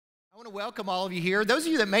want to welcome all of you here. Those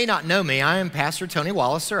of you that may not know me, I am Pastor Tony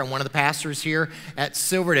Walliser. I'm one of the pastors here at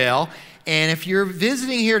Silverdale. And if you're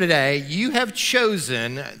visiting here today, you have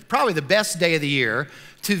chosen probably the best day of the year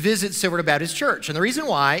to visit Silverdale Baptist Church. And the reason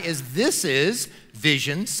why is this is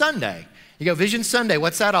Vision Sunday. You go, Vision Sunday,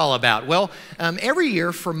 what's that all about? Well, every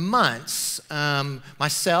year for months,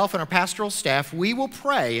 myself and our pastoral staff, we will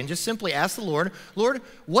pray and just simply ask the Lord, Lord,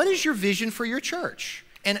 what is your vision for your church?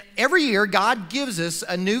 And every year, God gives us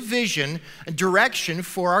a new vision, a direction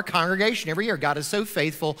for our congregation. Every year, God is so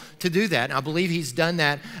faithful to do that. And I believe He's done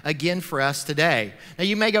that again for us today. Now,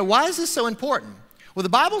 you may go, why is this so important? Well, the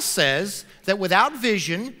Bible says that without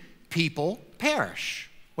vision, people perish.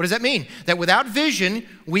 What does that mean? That without vision,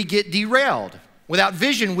 we get derailed. Without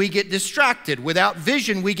vision, we get distracted. Without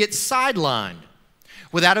vision, we get sidelined.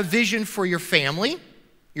 Without a vision for your family,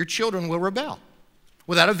 your children will rebel.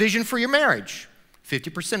 Without a vision for your marriage,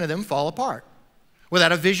 50% of them fall apart.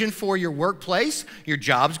 Without a vision for your workplace, your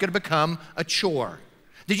job's going to become a chore.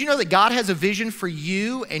 Did you know that God has a vision for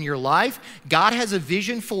you and your life? God has a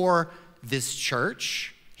vision for this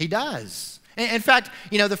church. He does. In fact,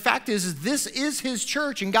 you know, the fact is this is His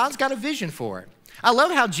church and God's got a vision for it. I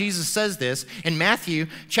love how Jesus says this in Matthew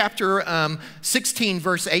chapter 16,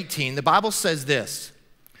 verse 18. The Bible says this.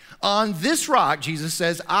 On this rock, Jesus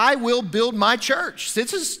says, I will build my church.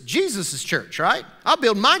 This is Jesus' church, right? I'll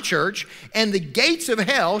build my church, and the gates of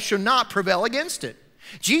hell shall not prevail against it.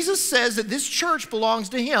 Jesus says that this church belongs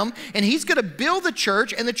to Him, and He's going to build the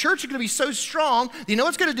church, and the church is going to be so strong, you know what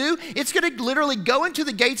it's going to do? It's going to literally go into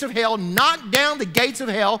the gates of hell, knock down the gates of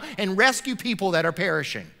hell, and rescue people that are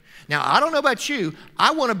perishing. Now, I don't know about you,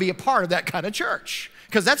 I want to be a part of that kind of church,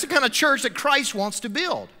 because that's the kind of church that Christ wants to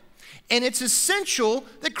build. And it's essential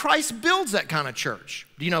that Christ builds that kind of church.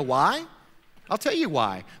 Do you know why? I'll tell you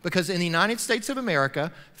why. Because in the United States of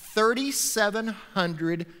America,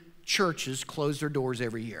 3,700 churches close their doors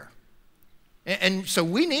every year. And so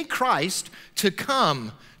we need Christ to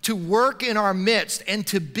come, to work in our midst, and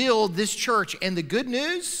to build this church. And the good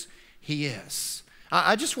news, He is.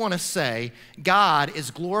 I just want to say, God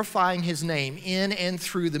is glorifying His name in and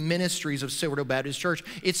through the ministries of Silverdale Baptist Church.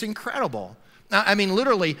 It's incredible. I mean,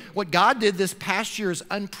 literally, what God did this past year is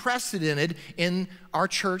unprecedented in our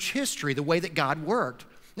church history, the way that God worked.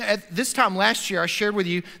 At this time last year, I shared with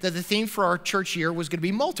you that the theme for our church year was going to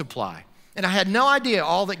be multiply. And I had no idea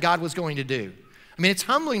all that God was going to do. I mean, it's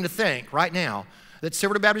humbling to think right now that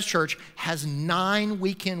Silverdale Baptist Church has 9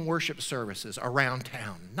 weekend worship services around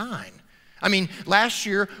town. 9. I mean, last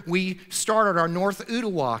year we started our North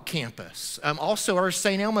Ottawa campus. Also our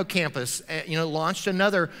St. Elmo campus, launched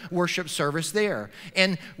another worship service there.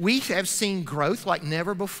 And we have seen growth like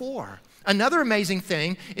never before. Another amazing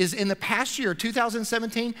thing is in the past year,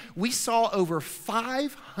 2017, we saw over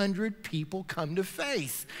 500 people come to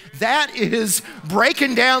faith. That is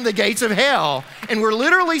breaking down the gates of hell. And we're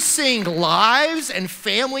literally seeing lives and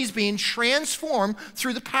families being transformed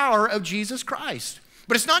through the power of Jesus Christ.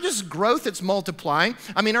 But it's not just growth that's multiplying.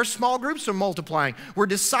 I mean, our small groups are multiplying, where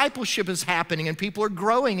discipleship is happening and people are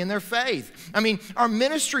growing in their faith. I mean, our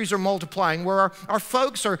ministries are multiplying, where our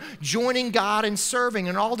folks are joining God and serving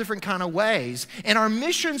in all different kind of ways. And our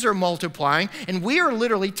missions are multiplying, and we are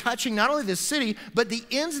literally touching not only this city, but the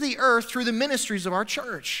ends of the earth through the ministries of our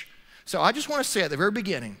church. So I just want to say at the very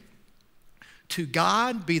beginning, to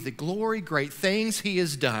God be the glory, great things He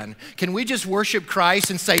has done. Can we just worship Christ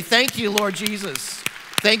and say, thank you, Lord Jesus.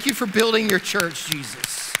 Thank you for building your church,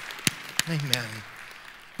 Jesus. Amen.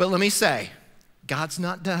 But let me say, God's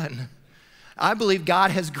not done. I believe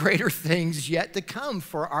God has greater things yet to come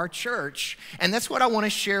for our church. And that's what I want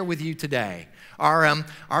to share with you today, our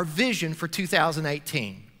vision for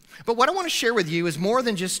 2018. But what I want to share with you is more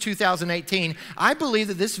than just 2018. I believe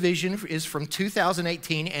that this vision is from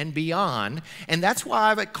 2018 and beyond, and that's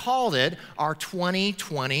why I've called it our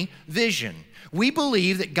 2020 vision. We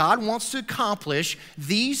believe that God wants to accomplish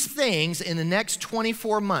these things in the next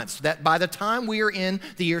 24 months, that by the time we are in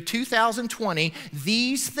the year 2020,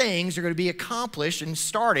 these things are going to be accomplished and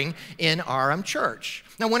starting in our church.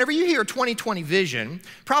 Now, whenever you hear 2020 vision,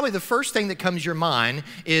 probably the first thing that comes to your mind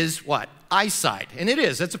is what? Eyesight. And it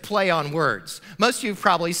is. It's a play on words. Most of you have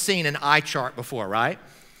probably seen an eye chart before, right?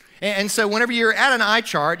 And so whenever you're at an eye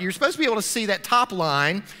chart, you're supposed to be able to see that top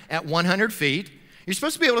line at 100 feet. You're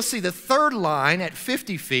supposed to be able to see the third line at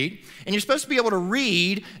 50 feet, and you're supposed to be able to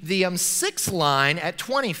read the sixth line at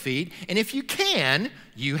 20 feet, and if you can,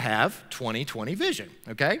 you have 20/20 vision,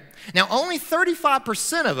 okay? Now, only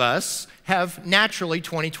 35% of us have naturally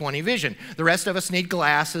 20/20 vision. The rest of us need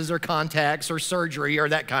glasses or contacts or surgery or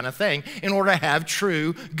that kind of thing in order to have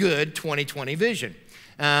true, good 20/20 vision.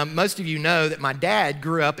 Most of you know that my dad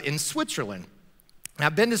grew up in Switzerland.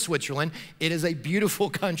 I've been to Switzerland. It is a beautiful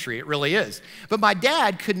country. It really is. But my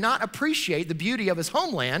dad could not appreciate the beauty of his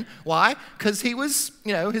homeland. Why? Because his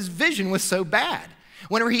vision was so bad.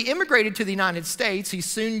 Whenever he immigrated to the United States, he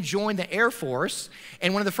soon joined the Air Force.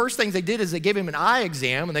 And one of the first things they did is they gave him an eye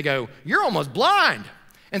exam, and they go, "You're almost blind."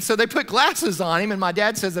 And so they put glasses on him. And my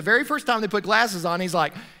dad says the very first time they put glasses on, he's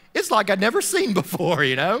like, "It's like I'd never seen before,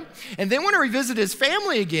 you know?" And then when he visited his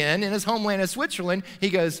family again in his homeland of Switzerland, he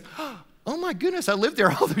goes, "Oh my goodness, I lived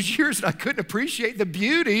there all those years and I couldn't appreciate the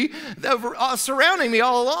beauty that surrounding me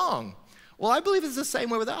all along." Well, I believe it's the same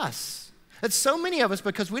way with us. That so many of us,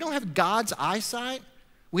 because we don't have God's eyesight,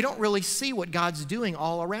 we don't really see what God's doing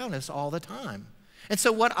all around us all the time. And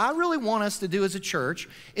so what I really want us to do as a church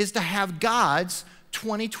is to have God's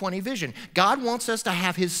 2020 vision. God wants us to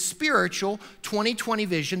have his spiritual 2020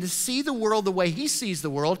 vision, to see the world the way he sees the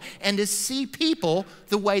world and to see people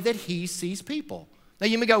the way that he sees people. Now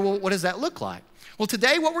you may go, "Well, what does that look like?" Well,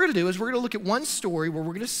 today what we're going to do is we're going to look at one story where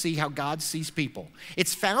we're going to see how God sees people.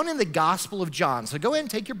 It's found in the Gospel of John. So go ahead and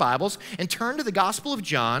take your Bibles and turn to the Gospel of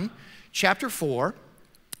John, chapter 4.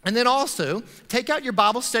 And then also, take out your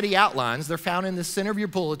Bible study outlines. They're found in the center of your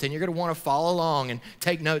bulletin. You're going to want to follow along and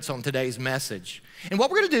take notes on today's message. And what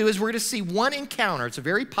we're going to do is we're going to see one encounter. It's a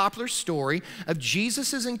very popular story of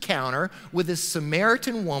Jesus' encounter with this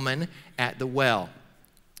Samaritan woman at the well.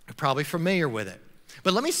 You're probably familiar with it.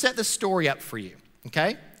 But let me set the story up for you,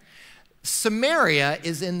 okay? Samaria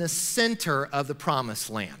is in the center of the promised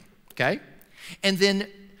land, okay? And then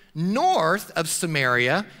north of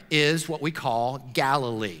Samaria is what we call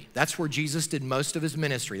Galilee. That's where Jesus did most of his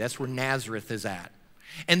ministry. That's where Nazareth is at.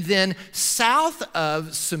 And then south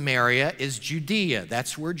of Samaria is Judea.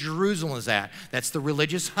 That's where Jerusalem is at. That's the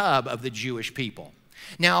religious hub of the Jewish people.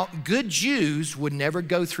 Now, good Jews would never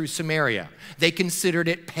go through Samaria. They considered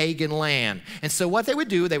it pagan land. And so what they would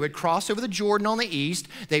do, they would cross over the Jordan on the east.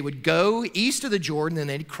 They would go east of the Jordan, and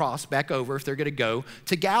they'd cross back over if they're going to go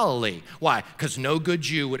to Galilee. Why? Because no good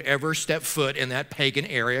Jew would ever step foot in that pagan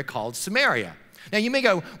area called Samaria. Now, you may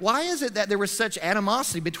go, why is it that there was such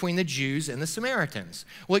animosity between the Jews and the Samaritans?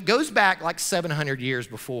 Well, it goes back like 700 years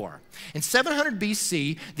before. In 700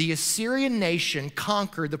 BC, the Assyrian nation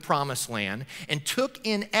conquered the Promised Land and took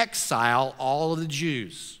in exile all of the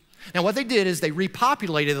Jews. Now, what they did is they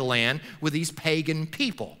repopulated the land with these pagan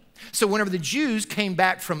people. So whenever the Jews came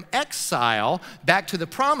back from exile, back to the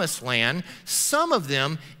Promised Land, some of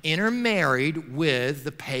them intermarried with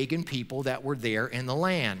the pagan people that were there in the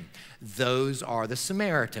land. Those are the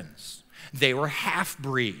Samaritans. They were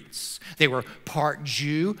half-breeds. They were part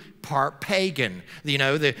Jew, part pagan. You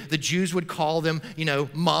know, the Jews would call them,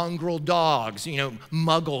 mongrel dogs,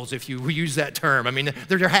 muggles, if you use that term. I mean,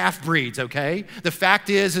 they're half-breeds, okay? The fact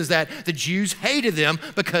is that the Jews hated them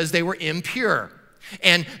because they were impure.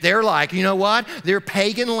 And they're like, you know what? They're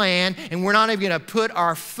pagan land, and we're not even going to put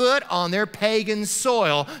our foot on their pagan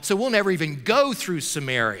soil, so we'll never even go through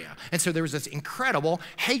Samaria. And so there was this incredible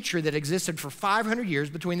hatred that existed for 500 years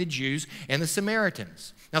between the Jews and the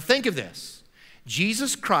Samaritans. Now think of this.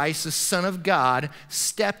 Jesus Christ, the Son of God,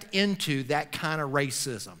 stepped into that kind of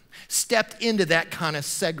racism, stepped into that kind of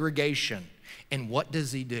segregation. And what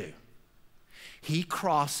does he do? He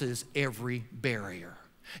crosses every barrier.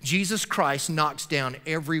 Jesus Christ knocks down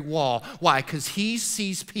every wall. Why? Because he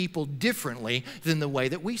sees people differently than the way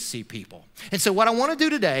that we see people. And so what I want to do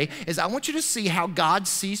today is I want you to see how God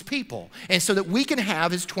sees people, and so that we can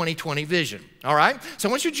have his 2020 vision, all right? So I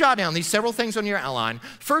want you to jot down these several things on your outline.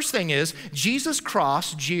 First thing is, Jesus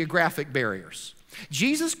crossed geographic barriers.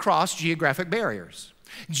 Jesus crossed geographic barriers.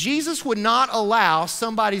 Jesus would not allow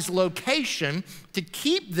somebody's location to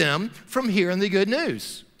keep them from hearing the good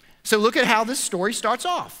news. So look at how this story starts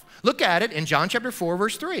off. Look at it in John chapter 4,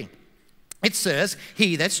 verse 3. It says,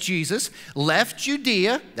 he, that's Jesus, left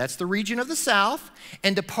Judea, that's the region of the south,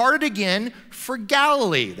 and departed again for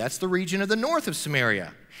Galilee, that's the region of the north of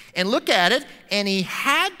Samaria. And look at it, and he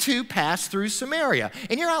had to pass through Samaria.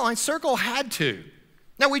 In your outline, circle had to.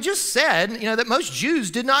 Now we just said, that most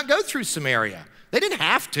Jews did not go through Samaria. They didn't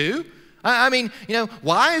have to. I mean,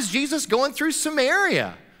 why is Jesus going through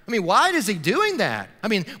Samaria? I mean, why is he doing that? I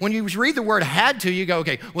mean, when you read the word had to, you go,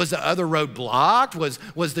 okay, was the other road blocked?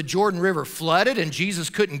 Was the Jordan River flooded and Jesus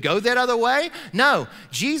couldn't go that other way? No,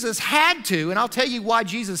 Jesus had to, and I'll tell you why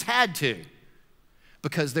Jesus had to.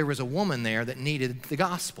 Because there was a woman there that needed the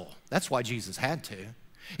gospel. That's why Jesus had to.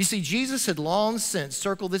 You see, Jesus had long since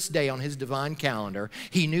circled this day on his divine calendar.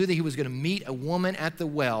 He knew that he was going to meet a woman at the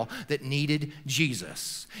well that needed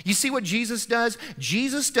Jesus. You see what Jesus does?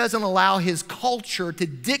 Jesus doesn't allow his culture to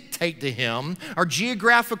dictate to him or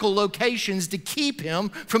geographical locations to keep him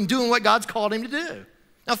from doing what God's called him to do.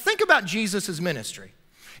 Now think about Jesus' ministry.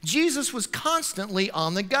 Jesus was constantly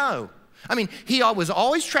on the go. I mean, he was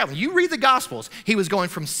always traveling. You read the Gospels. He was going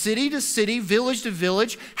from city to city, village to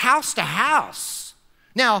village, house to house.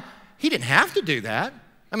 Now, he didn't have to do that.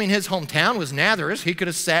 I mean, his hometown was Nazareth. He could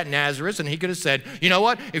have sat in Nazareth and he could have said, you know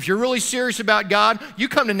what? If you're really serious about God, you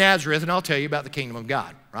come to Nazareth and I'll tell you about the kingdom of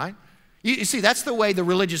God, right? You see, that's the way the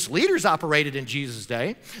religious leaders operated in Jesus'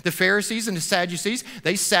 day. The Pharisees and the Sadducees,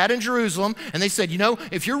 they sat in Jerusalem and they said, you know,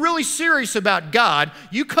 if you're really serious about God,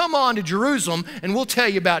 you come on to Jerusalem and we'll tell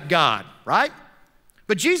you about God, right?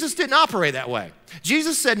 But Jesus didn't operate that way.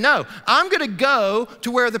 Jesus said, no, I'm going to go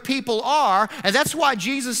to where the people are, and that's why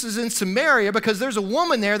Jesus is in Samaria, because there's a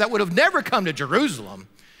woman there that would have never come to Jerusalem.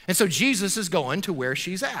 And so Jesus is going to where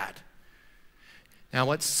she's at. Now,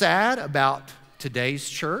 what's sad about today's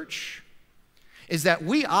church is that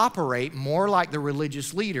we operate more like the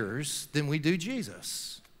religious leaders than we do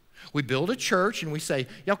Jesus. We build a church and we say,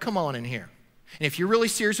 y'all come on in here. And if you're really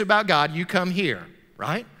serious about God, you come here,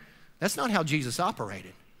 right? That's not how Jesus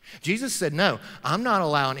operated. Jesus said, no, I'm not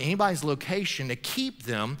allowing anybody's location to keep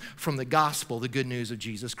them from the gospel, the good news of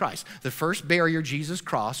Jesus Christ. The first barrier Jesus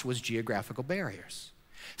crossed was geographical barriers.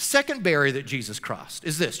 Second barrier that Jesus crossed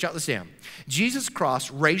is this, jot this down. Jesus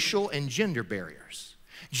crossed racial and gender barriers.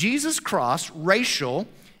 Jesus crossed racial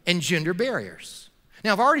and gender barriers.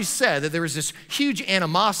 Now, I've already said that there was this huge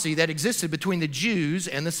animosity that existed between the Jews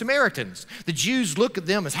and the Samaritans. The Jews look at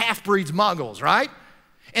them as half-breeds, Mongols, right?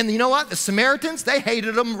 And you know what? The Samaritans, they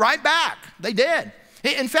hated them right back. They did.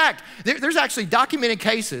 In fact, there's actually documented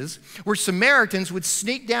cases where Samaritans would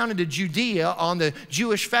sneak down into Judea on the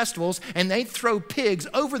Jewish festivals and they'd throw pigs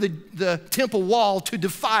over the temple wall to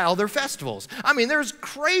defile their festivals. I mean, there's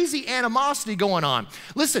crazy animosity going on.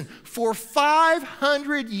 Listen, for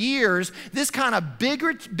 500 years, this kind of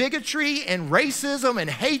bigotry and racism and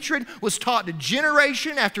hatred was taught to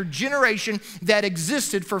generation after generation that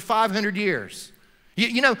existed for 500 years.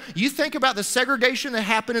 You know, you think about the segregation that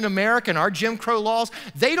happened in America and our Jim Crow laws,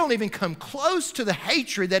 they don't even come close to the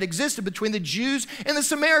hatred that existed between the Jews and the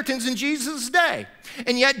Samaritans in Jesus' day.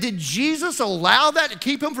 And yet, did Jesus allow that to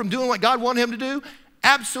keep him from doing what God wanted him to do?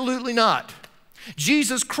 Absolutely not.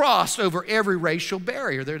 Jesus crossed over every racial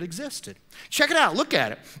barrier that existed. Check it out, look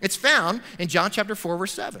at it. It's found in John chapter 4,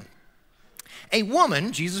 verse 7. A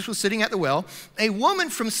woman, Jesus was sitting at the well, a woman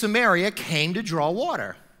from Samaria came to draw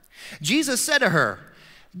water. Jesus said to her,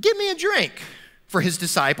 give me a drink, for his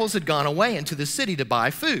disciples had gone away into the city to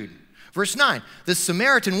buy food. Verse 9, the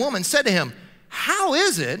Samaritan woman said to him, how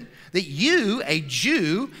is it that you, a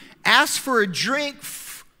Jew, ask for a drink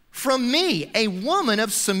from me, a woman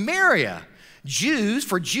of Samaria?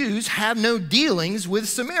 Jews have no dealings with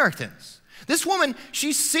Samaritans. This woman,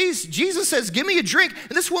 she sees, Jesus says, give me a drink,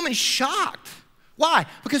 and this woman's shocked. Why?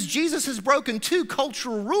 Because Jesus has broken two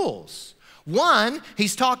cultural rules. One,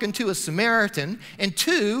 he's talking to a Samaritan, and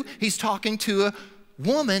two, he's talking to a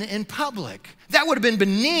woman in public. That would have been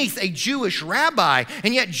beneath a Jewish rabbi,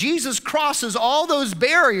 and yet Jesus crosses all those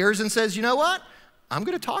barriers and says, you know what? I'm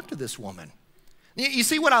going to talk to this woman. You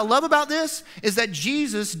see, what I love about this is that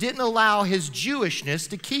Jesus didn't allow his Jewishness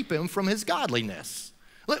to keep him from his godliness.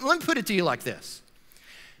 Let me put it to you like this.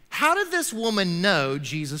 How did this woman know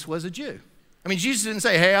Jesus was a Jew? I mean, Jesus didn't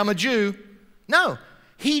say, hey, I'm a Jew. No.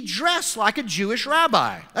 He dressed like a Jewish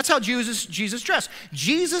rabbi. That's how Jesus dressed.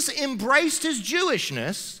 Jesus embraced his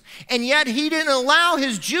Jewishness, and yet he didn't allow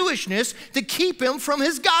his Jewishness to keep him from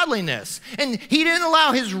his godliness. And he didn't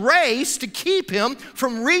allow his race to keep him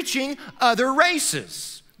from reaching other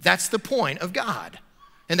races. That's the point of God.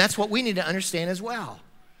 And that's what we need to understand as well.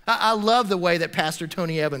 I love the way that Pastor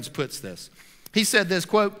Tony Evans puts this. He said this,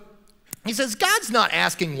 quote, he says, God's not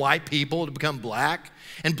asking white people to become black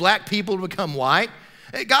and black people to become white.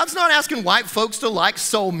 God's not asking white folks to like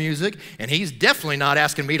soul music, and he's definitely not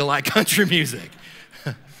asking me to like country music.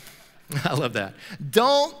 I love that.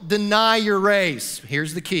 Don't deny your race.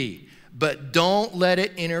 Here's the key. But don't let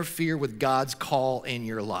it interfere with God's call in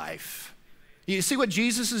your life. You see what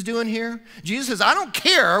Jesus is doing here? Jesus says, I don't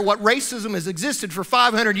care what racism has existed for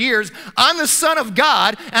 500 years. I'm the Son of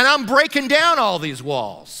God, and I'm breaking down all these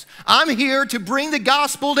walls. I'm here to bring the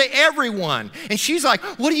gospel to everyone. And she's like,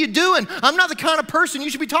 what are you doing? I'm not the kind of person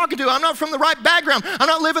you should be talking to. I'm not from the right background. I'm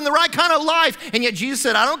not living the right kind of life. And yet Jesus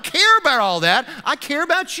said, I don't care about all that. I care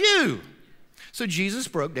about you. So Jesus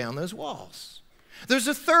broke down those walls. There's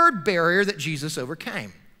a third barrier that Jesus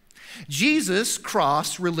overcame. Jesus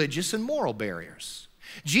crossed religious and moral barriers.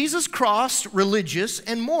 Jesus crossed religious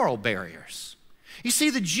and moral barriers. You see,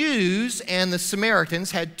 the Jews and the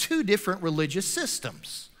Samaritans had two different religious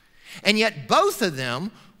systems, and yet both of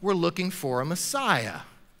them were looking for a Messiah.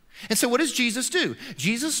 And so what does Jesus do?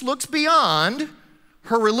 Jesus looks beyond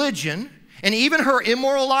her religion and even her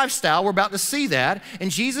immoral lifestyle. We're about to see that. And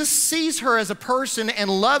Jesus sees her as a person and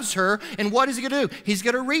loves her. And what is he going to do? He's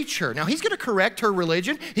going to reach her. Now, he's going to correct her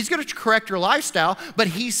religion. He's going to correct her lifestyle. But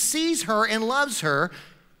he sees her and loves her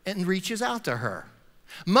and reaches out to her.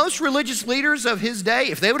 Most religious leaders of his day,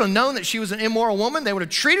 if they would have known that she was an immoral woman, they would have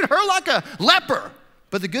treated her like a leper.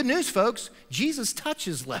 But the good news, folks, Jesus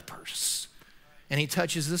touches lepers. And he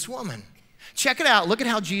touches this woman. Check it out. Look at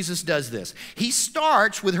how Jesus does this. He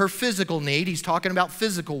starts with her physical need. He's talking about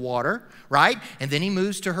physical water, right? And then he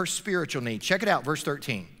moves to her spiritual need. Check it out, verse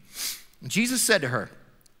 13. Jesus said to her,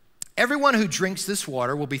 "Everyone who drinks this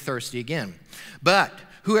water will be thirsty again. But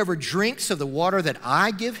whoever drinks of the water that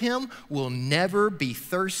I give him will never be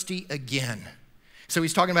thirsty again." So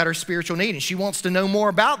he's talking about her spiritual need, and she wants to know more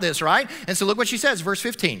about this, right? And so look what she says, verse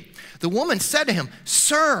 15. The woman said to him,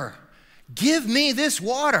 "Sir, give me this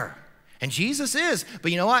water." And Jesus is,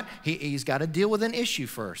 but you know what? He's got to deal with an issue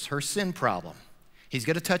first, her sin problem. He's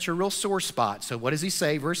got to touch a real sore spot. So what does he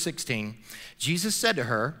say? Verse 16, Jesus said to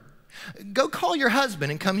her, "Go call your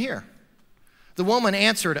husband and come here." The woman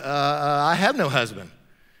answered, "I have no husband."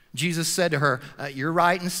 Jesus said to her, "You're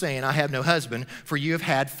right in saying I have no husband, for you have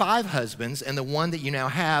had 5 husbands, and the one that you now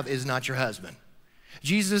have is not your husband."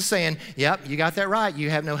 Jesus is saying, yep, you got that right. You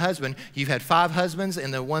have no husband. You've had 5 husbands,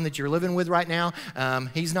 and the one that you're living with right now,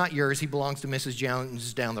 he's not yours. He belongs to Mrs.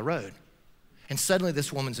 Jones down the road. And suddenly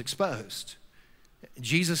this woman's exposed.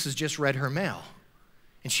 Jesus has just read her mail,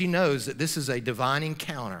 and she knows that this is a divine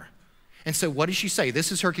encounter. And so what does she say?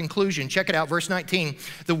 This is her conclusion. Check it out, verse 19.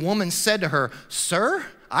 The woman said to her, "Sir,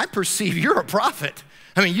 I perceive you're a prophet.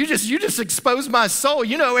 I mean, you just exposed my soul.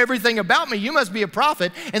 You know everything about me. You must be a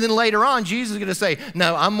prophet." And then later on, Jesus is going to say,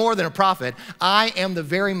 "No, I'm more than a prophet. I am the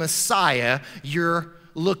very Messiah you're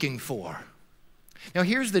looking for." Now,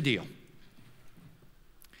 here's the deal.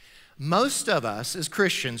 Most of us as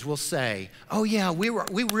Christians will say, "Oh yeah, we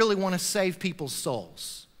really want to save people's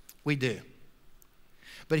souls." We do.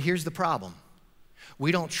 But here's the problem.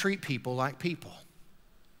 We don't treat people like people,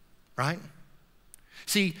 right?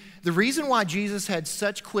 See, the reason why Jesus had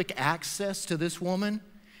such quick access to this woman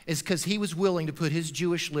is because he was willing to put his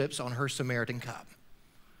Jewish lips on her Samaritan cup.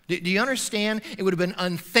 Do you understand? It would have been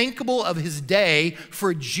unthinkable of his day for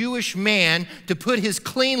a Jewish man to put his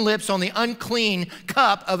clean lips on the unclean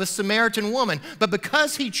cup of a Samaritan woman. But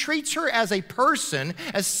because he treats her as a person,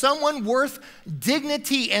 as someone worth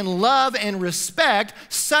dignity and love and respect,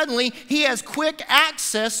 suddenly he has quick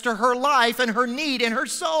access to her life and her need and her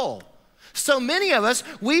soul. So many of us,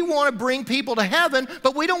 we want to bring people to heaven,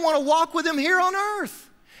 but we don't want to walk with them here on earth.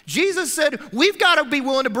 Jesus said, we've got to be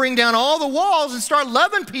willing to bring down all the walls and start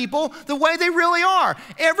loving people the way they really are.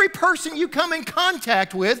 Every person you come in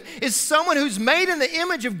contact with is someone who's made in the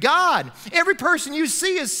image of God. Every person you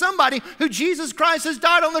see is somebody who Jesus Christ has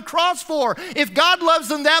died on the cross for. If God loves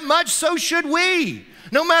them that much, so should we.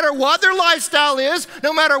 No matter what their lifestyle is,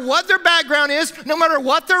 no matter what their background is, no matter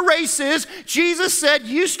what their race is, Jesus said,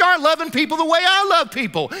 you start loving people the way I love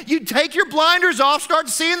people. You take your blinders off, start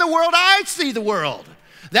seeing the world I see the world.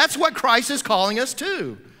 That's what Christ is calling us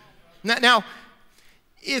to. Now,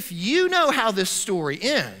 if you know how this story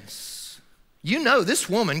ends, you know this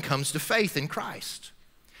woman comes to faith in Christ.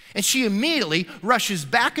 And she immediately rushes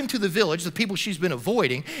back into the village, the people she's been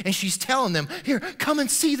avoiding, and she's telling them, here, come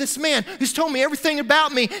and see this man who's told me everything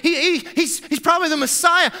about me. He's probably the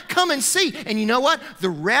Messiah. Come and see. And you know what? The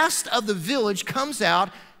rest of the village comes out,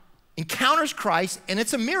 encounters Christ, and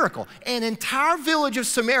it's a miracle. An entire village of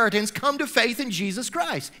Samaritans come to faith in Jesus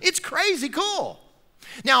Christ. It's crazy cool.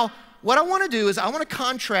 Now, what I want to do is I want to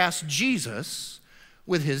contrast Jesus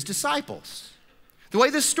with his disciples. The way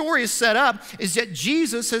this story is set up is that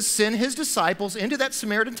Jesus has sent his disciples into that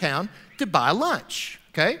Samaritan town to buy lunch,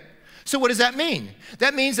 okay? So what does that mean?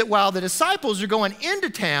 That means that while the disciples are going into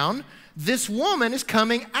town, this woman is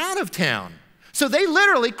coming out of town. So they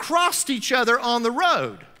literally crossed each other on the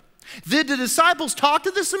road. Did the disciples talk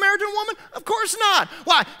to the Samaritan woman? Of course not.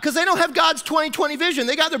 Why? Because they don't have God's 20/20 vision.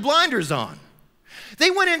 They got their blinders on. They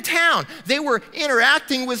went in town. They were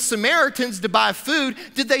interacting with Samaritans to buy food.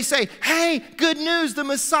 Did they say, hey, good news, the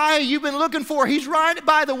Messiah you've been looking for, he's right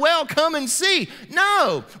by the well, come and see?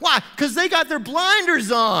 No. Why? Because they got their blinders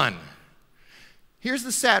on. Here's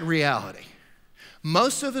the sad reality.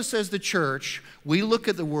 Most of us as the church, we look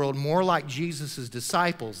at the world more like Jesus'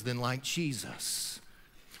 disciples than like Jesus.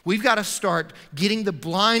 We've got to start getting the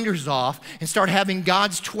blinders off and start having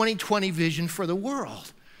God's 2020 vision for the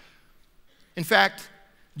world. In fact,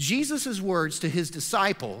 Jesus' words to his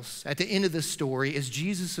disciples at the end of this story is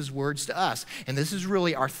Jesus' words to us. And this is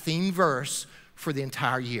really our theme verse for the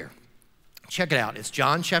entire year. Check it out. It's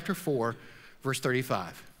John chapter 4, verse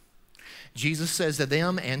 35. Jesus says to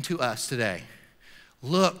them and to us today,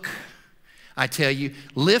 "Look, I tell you,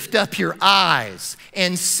 lift up your eyes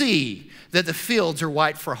and see that the fields are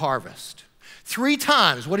white for harvest." 3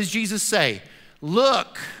 times, what does Jesus say?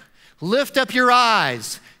 Look, lift up your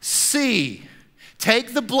eyes, see.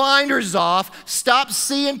 Take the blinders off. Stop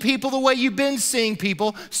seeing people the way you've been seeing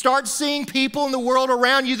people. Start seeing people in the world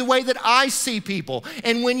around you the way that I see people.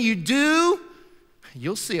 And when you do,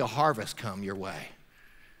 you'll see a harvest come your way.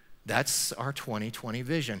 That's our 2020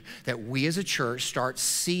 vision, that we as a church start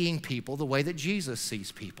seeing people the way that Jesus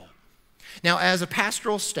sees people. Now, as a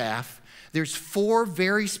pastoral staff, there's 4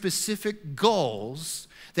 very specific goals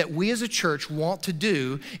that we as a church want to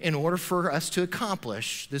do in order for us to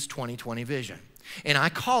accomplish this 2020 vision. And I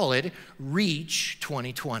call it Reach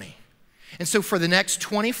 2020. And so for the next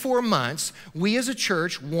 24 months, we as a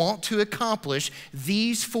church want to accomplish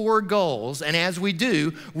these 4 goals. And as we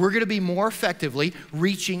do, we're going to be more effectively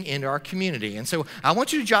reaching into our community. And so I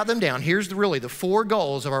want you to jot them down. Here's really the 4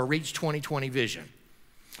 goals of our Reach 2020 vision.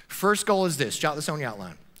 First goal is this. Jot this on your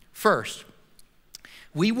outline. First,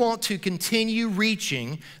 we want to continue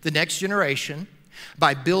reaching the next generation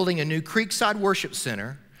by building a new Creekside Worship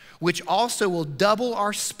Center, which also will double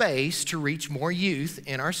our space to reach more youth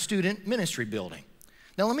in our student ministry building.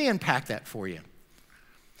 Now, let me unpack that for you.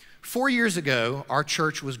 4 years ago, our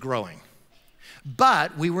church was growing,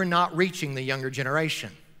 but we were not reaching the younger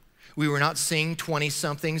generation. We were not seeing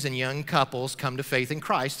 20-somethings and young couples come to faith in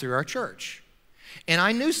Christ through our church. And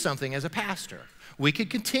I knew something as a pastor. We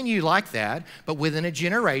could continue like that, but within a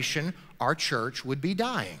generation, our church would be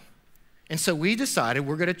dying. And so we decided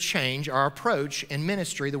we're going to change our approach in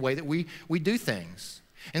ministry, the way that we do things.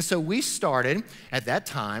 And so we started at that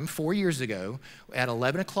time, 4 years ago, at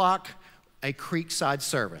 11 o'clock, a Creekside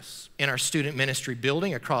service. In our student ministry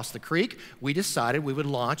building across the creek, we decided we would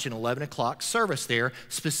launch an 11 o'clock service there,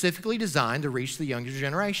 specifically designed to reach the younger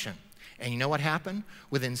generation. And you know what happened?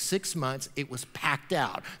 Within 6 months, it was packed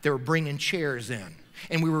out. They were bringing chairs in.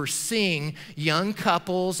 And we were seeing young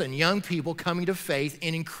couples and young people coming to faith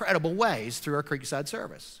in incredible ways through our Creekside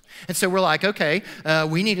service. And so we're like, okay,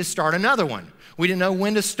 we need to start another one. We didn't know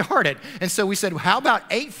when to start it. And so we said, well, how about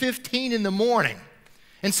 8:15 in the morning?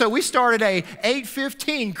 And so we started a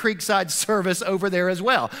 8:15 Creekside service over there as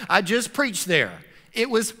well. I just preached there. It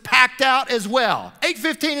was packed out as well,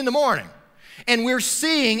 8:15 in the morning. And we're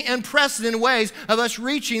seeing unprecedented ways of us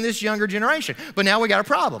reaching this younger generation. But now we got a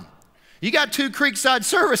problem. You got 2 Creekside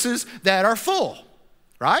services that are full,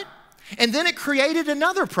 right? And then it created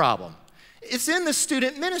another problem. It's in the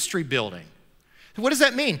student ministry building. What does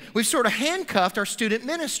that mean? We've sort of handcuffed our student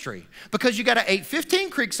ministry because you got an 8:15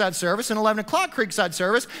 Creekside service and 11 o'clock Creekside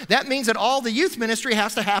service. That means that all the youth ministry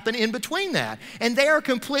has to happen in between that. And they are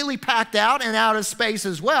completely packed out and out of space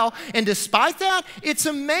as well. And despite that, it's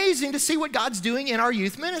amazing to see what God's doing in our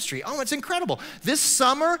youth ministry. Oh, it's incredible. This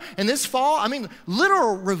summer and this fall, I mean,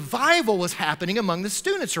 literal revival was happening among the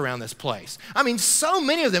students around this place. I mean, so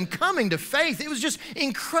many of them coming to faith. It was just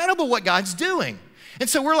incredible what God's doing. And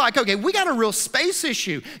so we're like, okay, we got a real space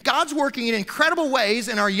issue. God's working in incredible ways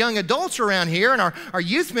in our young adults around here and our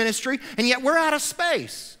youth ministry, and yet we're out of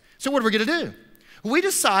space. So what are we going to do? We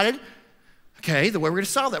decided, okay, the way we're going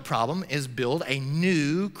to solve that problem is build a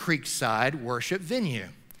new Creekside worship venue.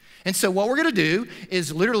 And so what we're going to do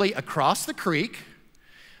is literally across the creek,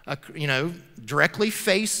 directly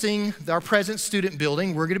facing our present student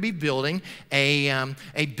building, we're going to be building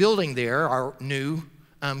a building there, our new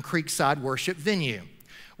Creekside worship venue.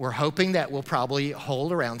 We're hoping that we'll probably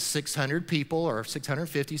hold around 600 people or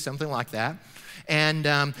 650, something like that.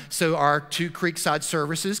 And so our 2 Creekside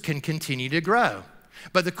services can continue to grow.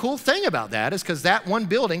 But the cool thing about that is because that one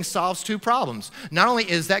building solves 2 problems. Not only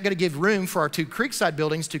is that going to give room for our 2 Creekside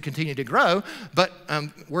buildings to continue to grow, but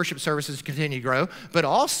worship services to continue to grow, but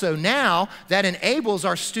also now that enables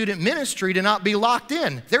our student ministry to not be locked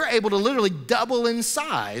in. They're able to literally double in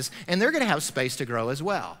size, and they're going to have space to grow as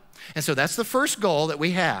well. And so that's the first goal that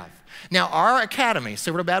we have. Now, our academy,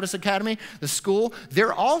 Silverdale Baptist Academy, the school,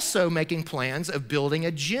 they're also making plans of building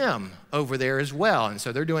a gym over there as well. And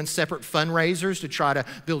so they're doing separate fundraisers to try to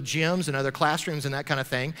build gyms and other classrooms and that kind of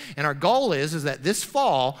thing. And our goal is that this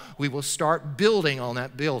fall, we will start building on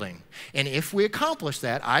that building. And if we accomplish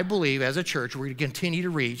that, I believe as a church, we're going to continue to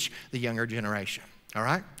reach the younger generation. All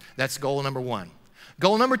right? That's goal number 1.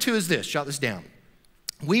 Goal number 2 is this. Jot this down.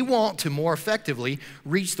 We want to more effectively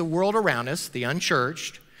reach the world around us, the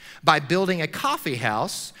unchurched, by building a coffee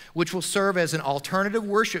house, which will serve as an alternative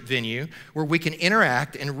worship venue where we can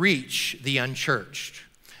interact and reach the unchurched.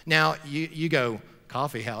 Now, you go,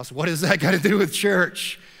 coffee house, what does that got to do with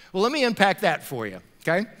church? Well, let me unpack that for you,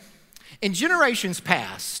 okay? In generations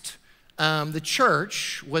past, the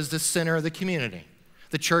church was the center of the community.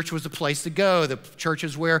 The church was the place to go. The church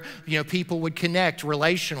is where, people would connect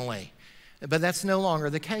relationally. But that's no longer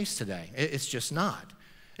the case today. It's just not.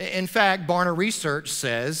 In fact, Barna Research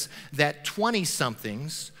says that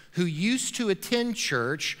 20-somethings who used to attend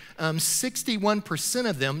church, 61%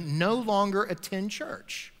 of them no longer attend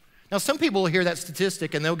church. Now, some people will hear that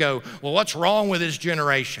statistic and they'll go, well, what's wrong with this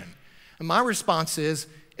generation? And my response is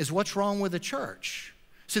what's wrong with the church?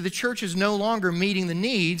 So the church is no longer meeting the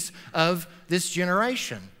needs of this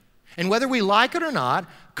generation. And whether we like it or not,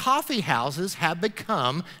 coffee houses have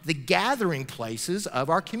become the gathering places of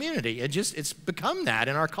our community. It's become that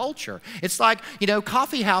in our culture. It's like,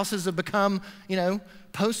 coffee houses have become,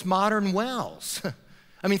 postmodern wells.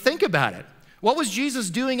 I mean, think about it. What was Jesus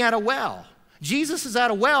doing at a well? Jesus is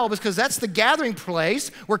at a well because that's the gathering place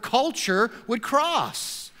where culture would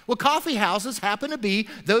cross. Well, coffee houses happen to be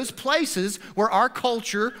those places where our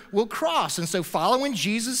culture will cross. And so following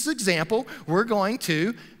Jesus' example, we're going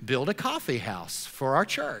to build a coffee house for our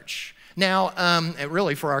church. Now,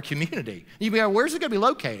 really for our community. You go, where's it going to be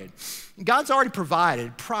located? God's already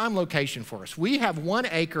provided prime location for us. We have 1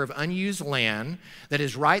 acre of unused land that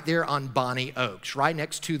is right there on Bonnie Oaks, right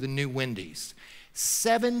next to the new Wendy's.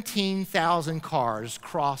 17,000 cars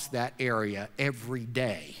cross that area every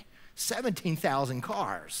day. 17,000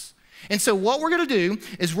 cars. And so what we're going to do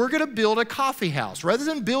is we're going to build a coffee house. Rather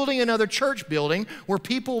than building another church building where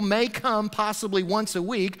people may come possibly once a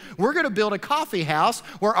week, we're going to build a coffee house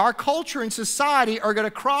where our culture and society are going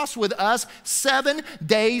to cross with us 7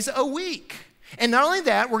 days a week. And not only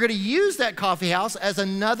that, we're going to use that coffee house as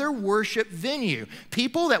another worship venue.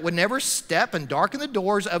 People that would never step and darken the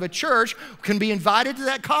doors of a church can be invited to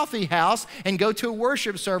that coffee house and go to a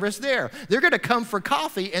worship service there. They're going to come for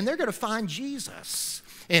coffee and they're going to find Jesus.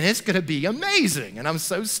 And it's going to be amazing. And I'm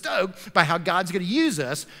so stoked by how God's going to use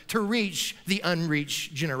us to reach the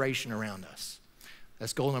unreached generation around us.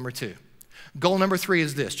 That's goal number 2. Goal number 3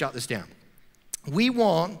 is this. Jot this down. We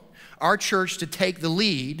want our church to take the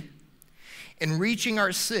lead in reaching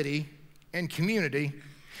our city and community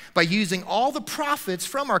by using all the profits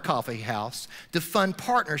from our coffee house to fund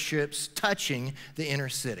partnerships touching the inner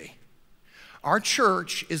city. Our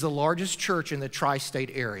church is the largest church in the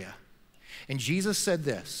tri-state area. And Jesus said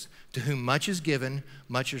this, to whom much is given,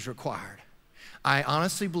 much is required. I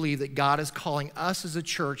honestly believe that God is calling us as a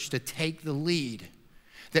church to take the lead,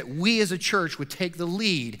 that we as a church would take the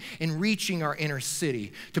lead in reaching our inner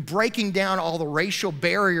city, to breaking down all the racial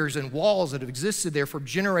barriers and walls that have existed there from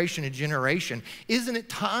generation to generation. Isn't it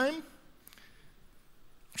time?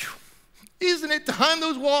 Isn't it time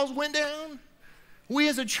those walls went down? We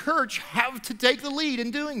as a church have to take the lead in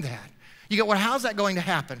doing that. You go, well, how's that going to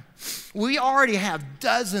happen? We already have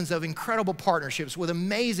dozens of incredible partnerships with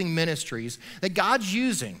amazing ministries that God's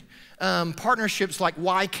using. Partnerships like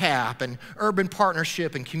YCAP and Urban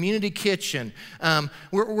Partnership and Community Kitchen.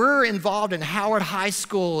 We're involved in Howard High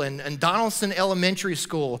School and Donaldson Elementary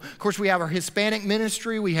School. Of course, we have our Hispanic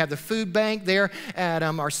ministry. We have the food bank there at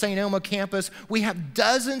our St. Elmo campus. We have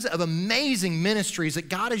dozens of amazing ministries that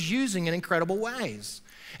God is using in incredible ways.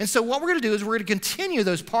 And so what we're going to do is we're going to continue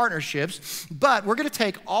those partnerships, but we're going to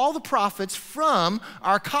take all the profits from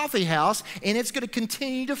our coffee house, and it's going to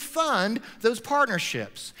continue to fund those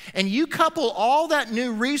partnerships. And you couple all that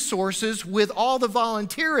new resources with all the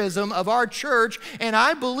volunteerism of our church, and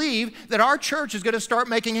I believe that our church is going to start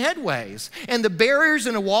making headways. And the barriers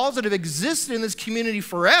and the walls that have existed in this community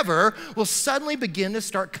forever will suddenly begin to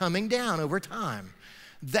start coming down over time.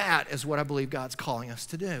 That is what I believe God's calling us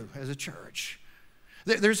to do as a church.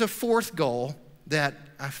 There's a 4th goal that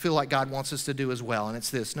I feel like God wants us to do as well, and it's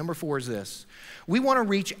this. Number 4 is this. We want to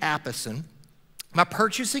reach Appleton by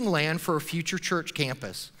purchasing land for a future church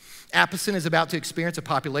campus. Appleton is about to experience a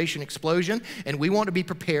population explosion, and we want to be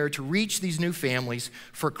prepared to reach these new families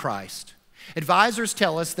for Christ. Advisors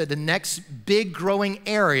tell us that the next big growing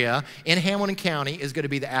area in Hamilton County is going to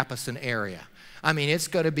be the Appleton area. I mean, it's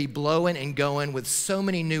going to be blowing and going with so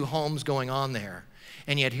many new homes going on there.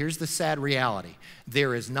 And yet, here's the sad reality.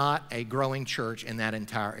 There is not a growing church in that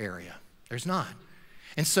entire area. There's not.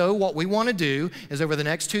 And so what we want to do is over the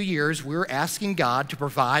next 2 years, we're asking God to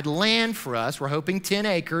provide land for us. We're hoping 10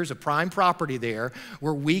 acres of prime property there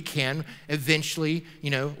where we can eventually,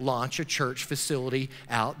 launch a church facility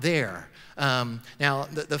out there. Now,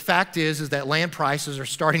 the fact is that land prices are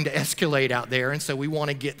starting to escalate out there, and so we want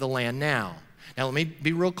to get the land now. Now, let me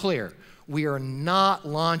be real clear. We are not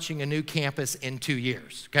launching a new campus in 2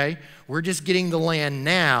 years, okay? We're just getting the land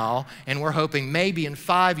now, and we're hoping maybe in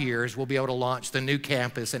 5 years we'll be able to launch the new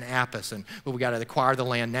campus in Appleton. But we got to acquire the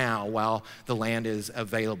land now while the land is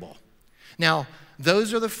available. Now,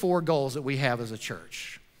 those are the 4 goals that we have as a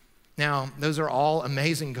church. Now, those are all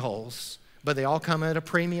amazing goals, but they all come at a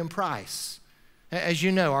premium price. As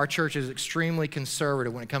you know, our church is extremely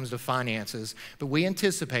conservative when it comes to finances, but we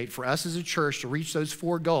anticipate for us as a church to reach those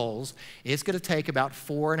 4 goals, it's going to take about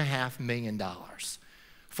 $4.5 million.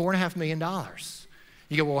 $4.5 million.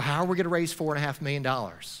 You go, well, how are we going to raise $4.5 million?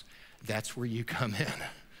 That's where you come in,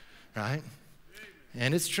 right?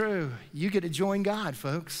 And it's true. You get to join God,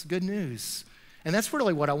 folks. Good news. And that's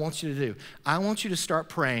really what I want you to do. I want you to start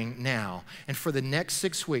praying now. And for the next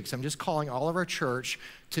 6 weeks, I'm just calling all of our church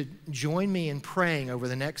to join me in praying over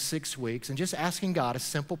the next 6 weeks and just asking God a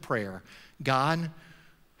simple prayer. God,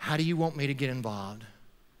 how do you want me to get involved?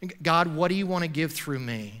 God, what do you want to give through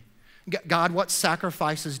me? God, what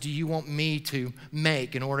sacrifices do you want me to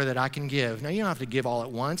make in order that I can give? Now, you don't have to give all at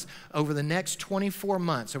once. Over the next 24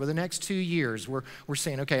 months, over the next 2 years, we're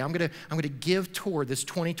saying, okay, I'm gonna give toward this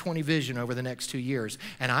 2020 vision over the next 2 years.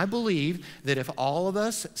 And I believe that if all of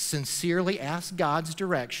us sincerely ask God's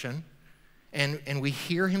direction and we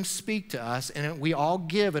hear him speak to us and we all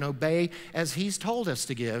give and obey as he's told us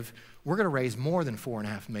to give, we're gonna raise more than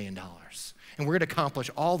 $4.5 million. And we're gonna accomplish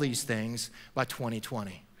all these things by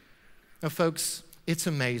 2020. Now, folks, it's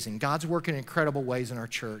amazing. God's working in incredible ways in our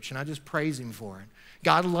church, and I just praise him for it.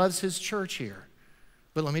 God loves his church here.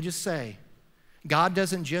 But let me just say, God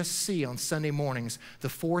doesn't just see on Sunday mornings the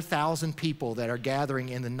 4,000 people that are gathering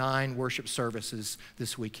in the 9 worship services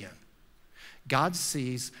this weekend. God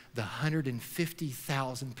sees the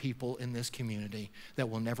 150,000 people in this community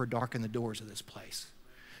that will never darken the doors of this place.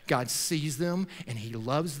 God sees them, and he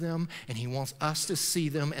loves them, and he wants us to see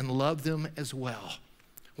them and love them as well.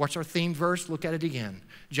 What's our theme verse? Look at it again.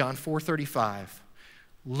 John 4:35.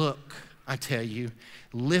 Look, I tell you,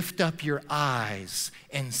 lift up your eyes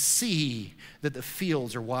and see that the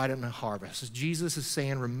fields are white in the harvest. As Jesus is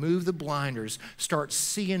saying, remove the blinders, start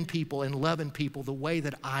seeing people and loving people the way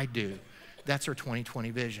that I do. That's our 2020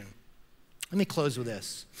 vision. Let me close with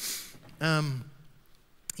this.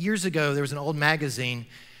 Years ago, there was an old magazine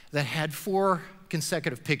that had 4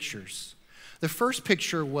 consecutive pictures. The first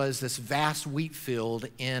picture was this vast wheat field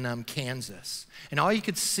in Kansas. And all you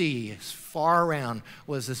could see as far around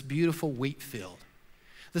was this beautiful wheat field.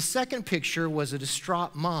 The second picture was a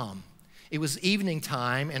distraught mom. It was evening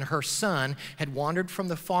time, and her son had wandered from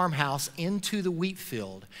the farmhouse into the wheat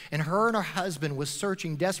field. And her husband was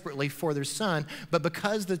searching desperately for their son, but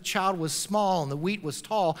because the child was small and the wheat was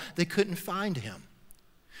tall, they couldn't find him.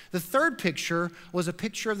 The third picture was a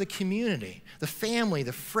picture of the community. The family,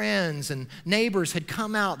 the friends, and neighbors had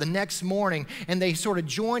come out the next morning, and they sort of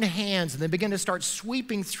joined hands, and they began to start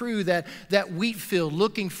sweeping through that wheat field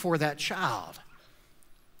looking for that child.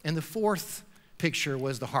 And the fourth picture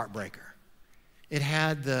was the heartbreaker. It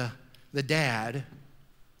had the dad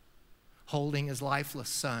holding his lifeless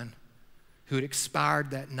son who had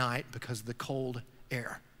expired that night because of the cold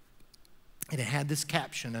air. And it had this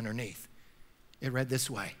caption underneath. It read this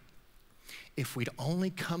way: if we'd only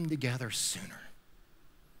come together sooner.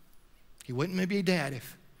 He wouldn't be dead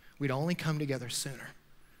if we'd only come together sooner.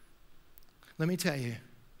 Let me tell you,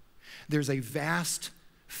 there's a vast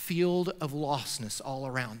field of lostness all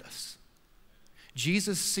around us.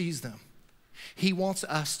 Jesus sees them. He wants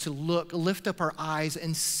us to lift up our eyes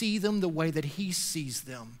and see them the way that he sees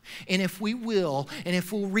them. And if we will, and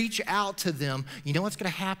if we'll reach out to them, you know what's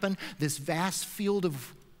going to happen? This vast field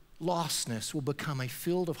of lostness will become a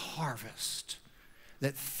field of harvest,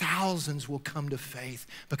 that thousands will come to faith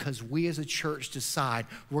because we as a church decide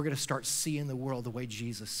we're going to start seeing the world the way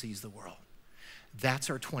Jesus sees the world.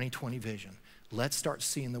 That's our 2020 vision. Let's start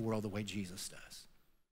seeing the world the way Jesus does.